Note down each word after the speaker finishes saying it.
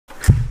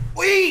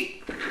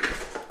feet!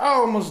 I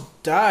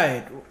almost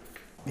died.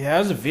 Yeah,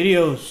 as the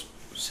video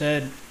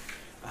said,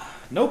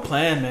 no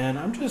plan, man.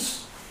 I'm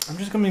just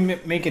gonna be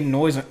making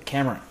noise on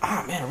camera.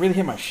 Ah, man, I really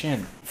hit my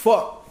shin.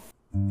 Fuck.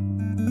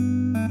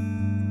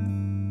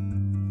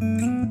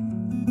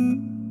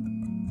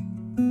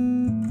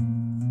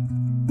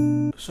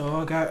 So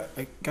I got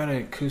an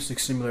acoustic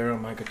simulator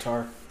on my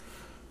guitar.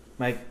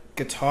 My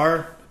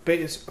guitar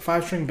bass,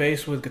 5-string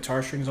bass with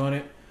guitar strings on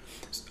it.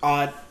 It's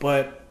odd,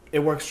 but it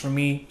works for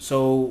me.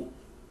 So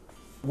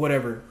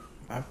whatever.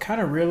 I've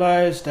kind of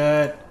realized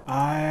that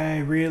I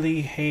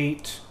really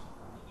hate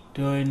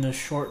doing the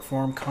short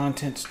form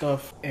content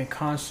stuff and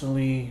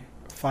constantly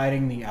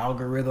fighting the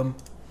algorithm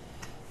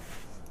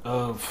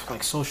of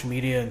like social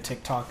media and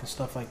TikTok and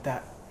stuff like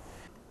that.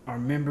 I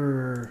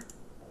remember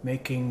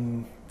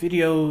making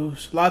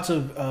videos, lots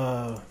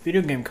of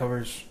video game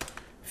covers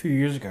a few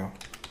years ago.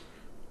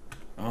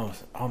 Oh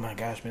my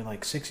gosh, been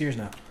like 6 years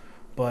now.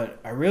 But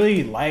I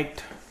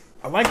liked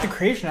the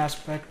creation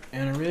aspect,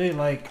 and I really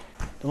like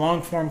the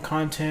long form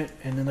content,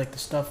 and then like the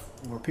stuff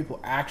where people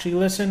actually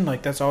listen.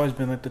 Like that's always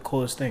been like the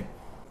coolest thing.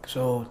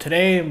 So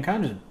today I'm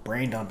kind of just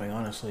brain dumping,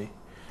 honestly,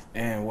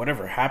 and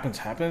whatever happens,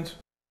 happens.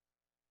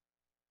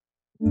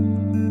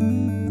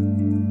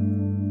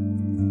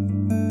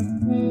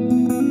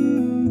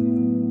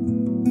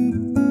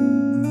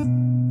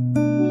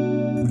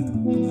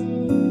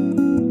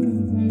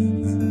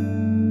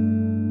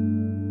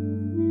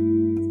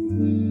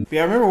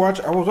 Yeah, I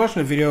was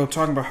watching a video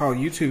talking about how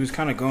YouTube is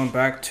kind of going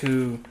back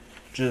to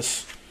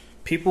just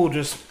people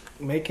just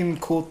making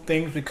cool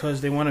things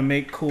because they want to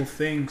make cool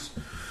things.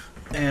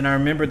 And I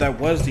remember that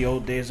was the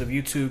old days of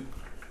YouTube.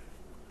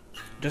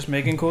 Just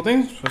making cool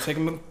things for the sake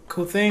of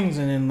cool things.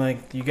 And then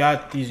like you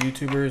got these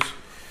YouTubers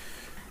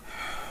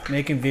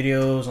making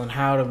videos on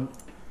how to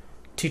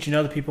teaching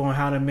other people on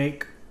how to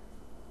make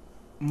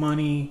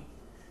money.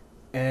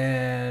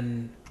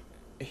 And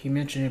he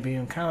mentioned it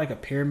being kind of like a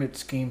pyramid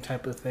scheme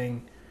type of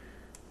thing.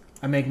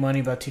 I make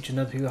money by teaching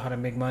other people how to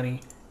make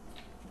money,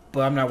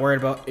 but I'm not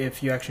worried about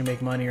if you actually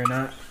make money or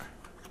not.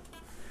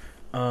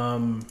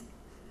 I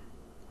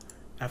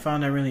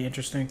found that really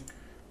interesting,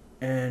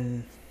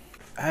 and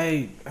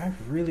I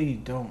really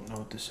don't know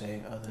what to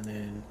say other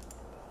than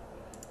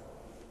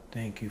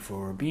thank you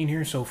for being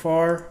here so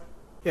far.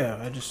 Yeah,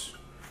 I just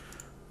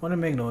want to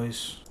make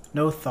noise.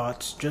 No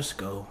thoughts, just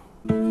go.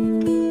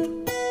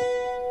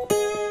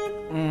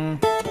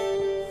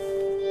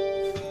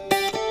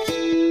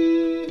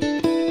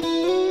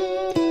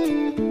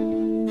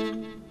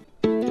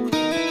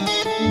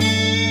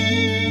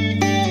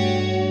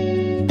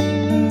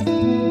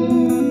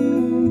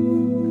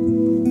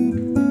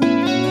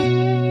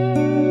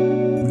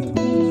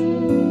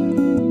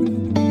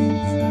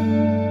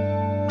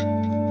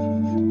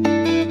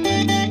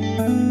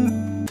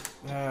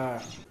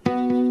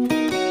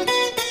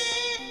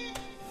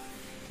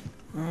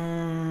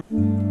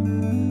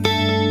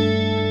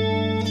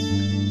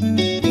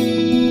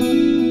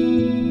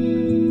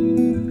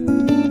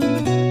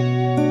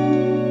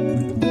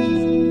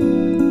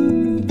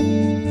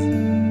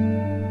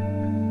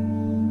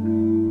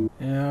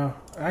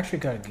 I actually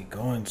gotta get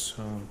going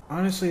soon.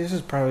 Honestly, this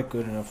is probably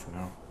good enough for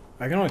now.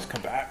 I can always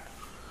come back.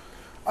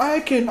 I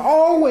can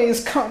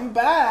always come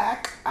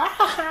back!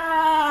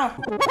 Ah!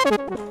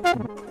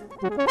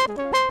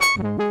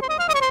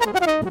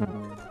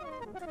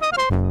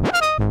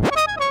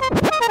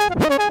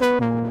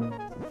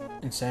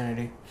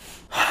 Insanity.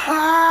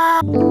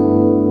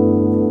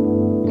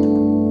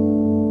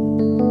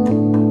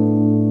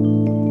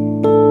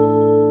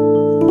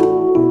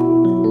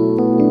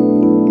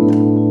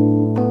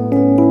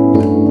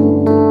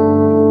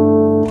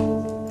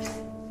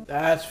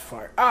 That's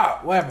fire. Ah,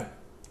 what happened?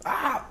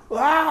 Ah!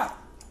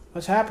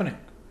 What's happening?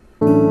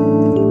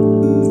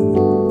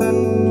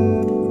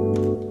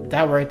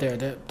 That right there,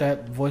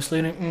 that voice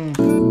leading.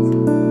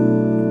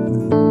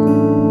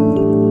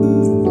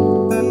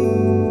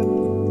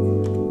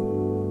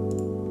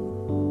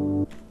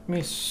 Let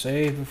me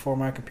save before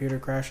my computer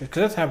crashes,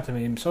 because that's happened to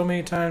me so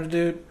many times,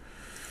 dude.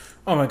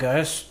 Oh my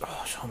gosh,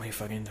 so many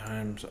fucking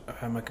times I've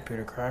had my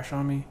computer crash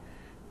on me,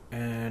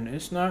 and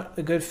it's not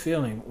a good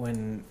feeling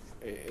when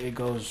it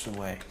goes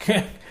away,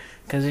 because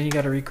then you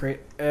got to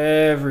recreate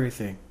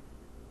everything,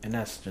 and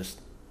that's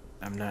just,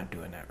 I'm not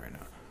doing that right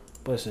now.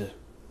 But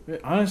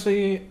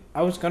honestly,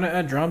 I was gonna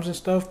add drums and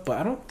stuff, but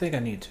I don't think I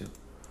need to.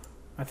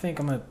 I think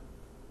I'm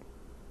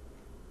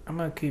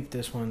gonna keep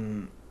this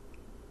one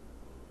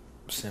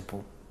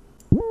simple.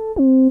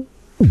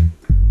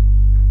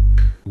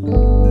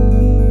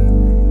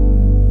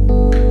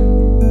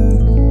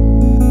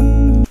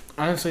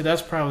 Honestly,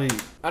 that's probably,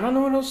 I don't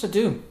know what else to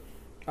do.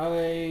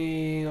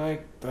 I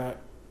like that.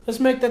 Let's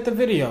make that the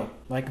video.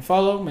 Like and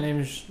follow. My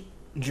name is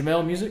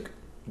Jamail Music.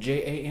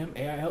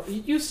 Jamail.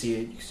 You see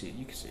it. You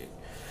can see it.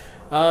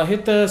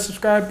 Hit the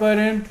subscribe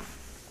button.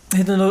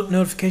 Hit the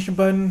notification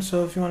button.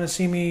 So if you want to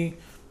see me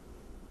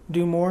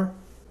do more.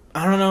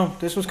 I don't know.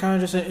 This was kind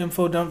of just an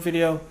info dump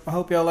video. I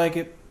hope y'all like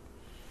it.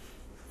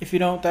 If you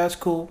don't, that's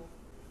cool.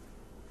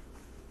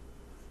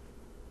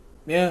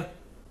 Yeah.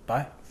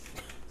 Bye.